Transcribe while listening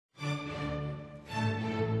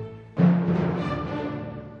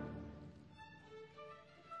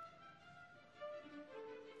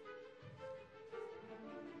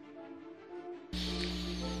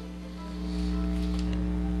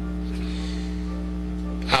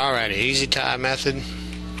Alrighty, easy tie method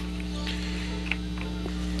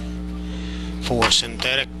for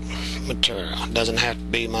synthetic material. It doesn't have to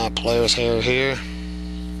be my Polaris Hair here.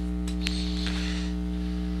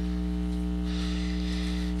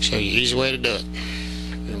 Show you easy way to do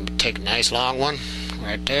it. Take a nice long one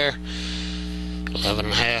right there,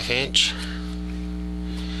 11.5 inch.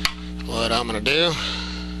 What I'm gonna do,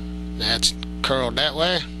 that's curled that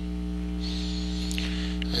way.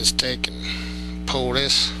 Let's take and pull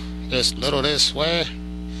this little this way,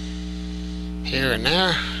 here and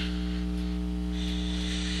there.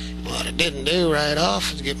 What I didn't do right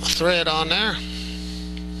off is get my thread on there.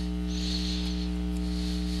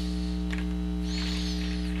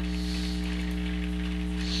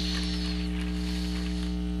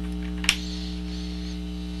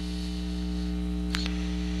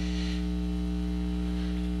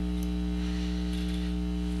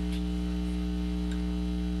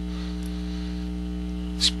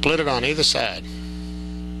 Split it on either side.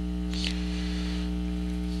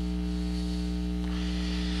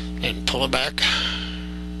 And pull it back.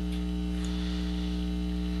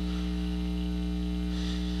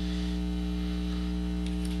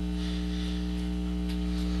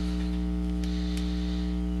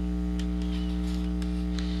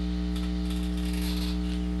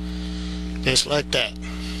 Just like that.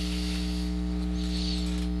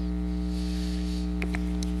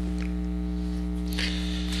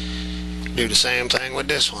 Do the same thing with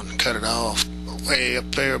this one. Cut it off way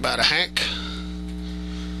up there about a hank.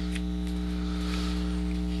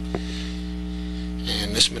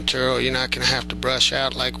 And this material you're not going to have to brush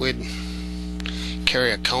out like we'd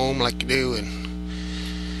carry a comb like you do in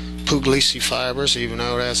Puglisi fibers, even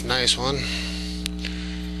though that's a nice one.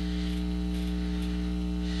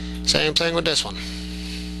 Same thing with this one.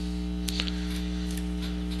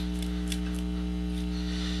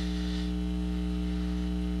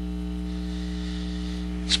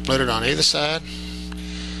 Split it on either side.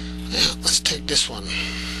 Now let's take this one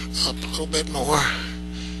up a little bit more,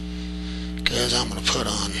 because I'm going to put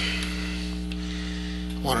on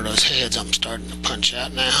one of those heads I'm starting to punch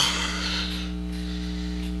out now.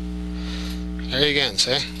 There you go,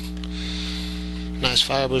 see? Nice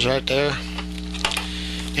fibers right there.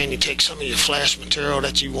 And you take some of your flash material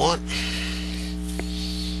that you want.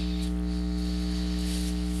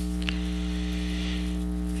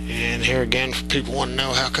 And here again, for people want to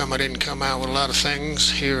know how come I didn't come out with a lot of things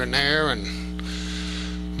here and there and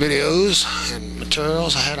videos and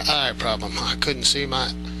materials. I had an eye problem. I couldn't see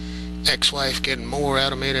my ex-wife getting more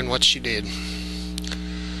out of me than what she did.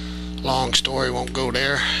 Long story, won't go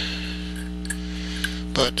there,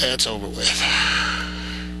 but that's over with.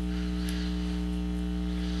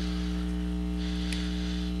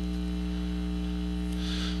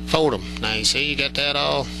 Fold them. Now you see you got that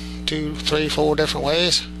all 2, 3, 4 different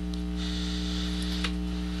ways.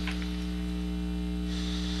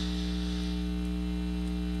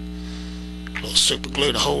 A little super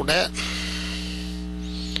glue to hold that.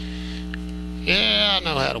 Yeah, I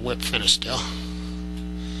know how to whip finish still.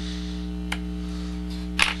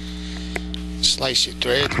 Slice your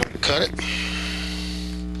thread and cut it.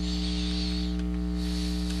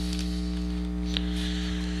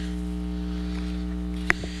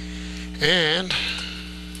 And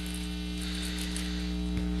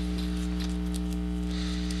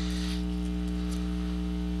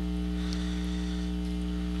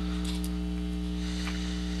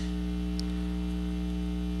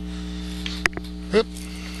Oop.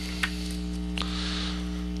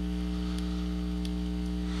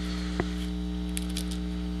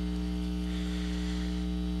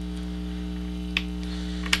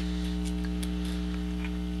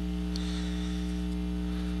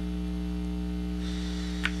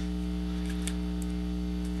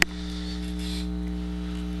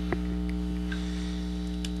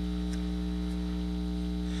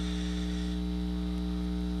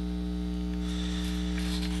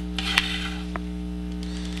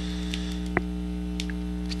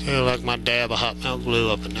 Still like my dab of hot melt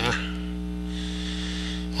glue up in there.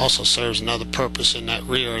 Also serves another purpose in that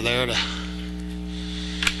rear there to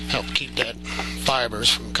help keep that fibers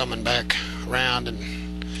from coming back around and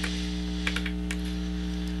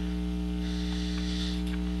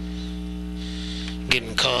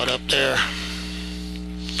getting caught up there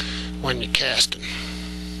when you're casting.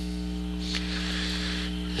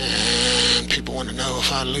 And people want to know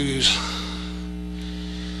if I lose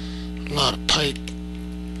a lot of pipe.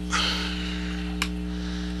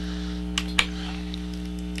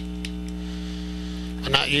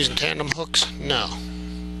 I'm not using tandem hooks? No.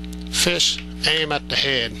 Fish aim at the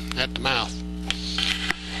head, at the mouth.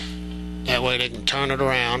 That way they can turn it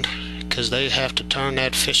around, because they have to turn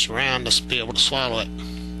that fish around to be able to swallow it,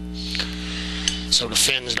 so the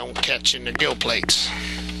fins don't catch in the gill plates.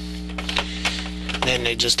 Then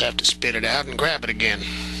they just have to spit it out and grab it again.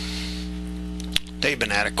 They've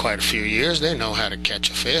been at it quite a few years. They know how to catch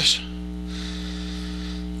a fish.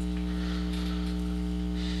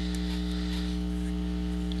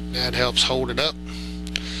 That helps hold it up.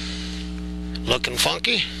 Looking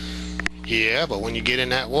funky? Yeah, but when you get in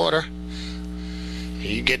that water,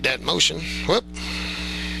 you get that motion. Whoop.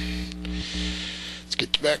 Let's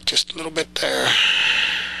get you back just a little bit there.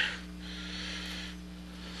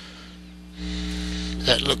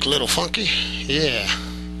 That look a little funky? Yeah.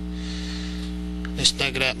 Just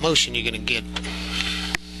think of that motion you're going to get.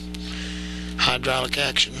 Hydraulic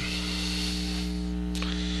action.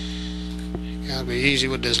 Gotta be easy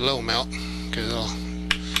with this low melt, because it'll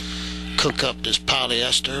cook up this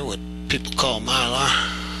polyester, what people call mylar.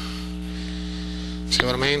 See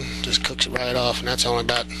what I mean? Just cooks it right off, and that's only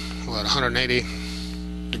about, what, 180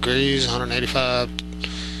 degrees, 185,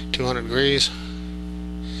 200 degrees.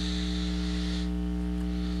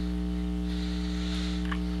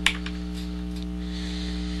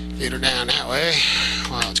 Get her down that way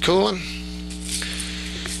while it's cooling.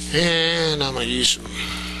 And I'm going to use some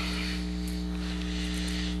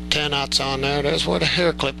 10-aughts on there. That's where the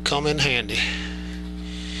hair clip come in handy.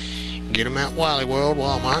 Get them at Wally World,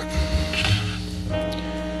 Walmart.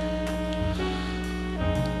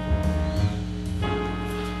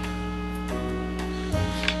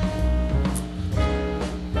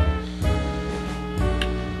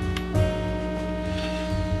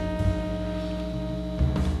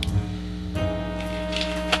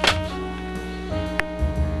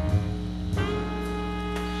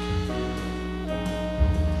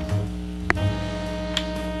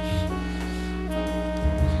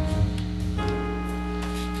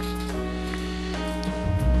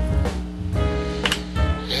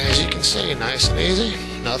 See, nice and easy,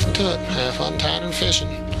 nothing to it. Have fun tying and fishing,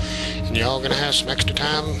 and y'all gonna have some extra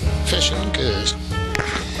time fishing, cause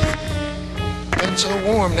it's been so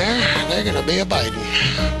warm there. They're gonna be a biting.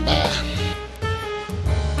 Bye.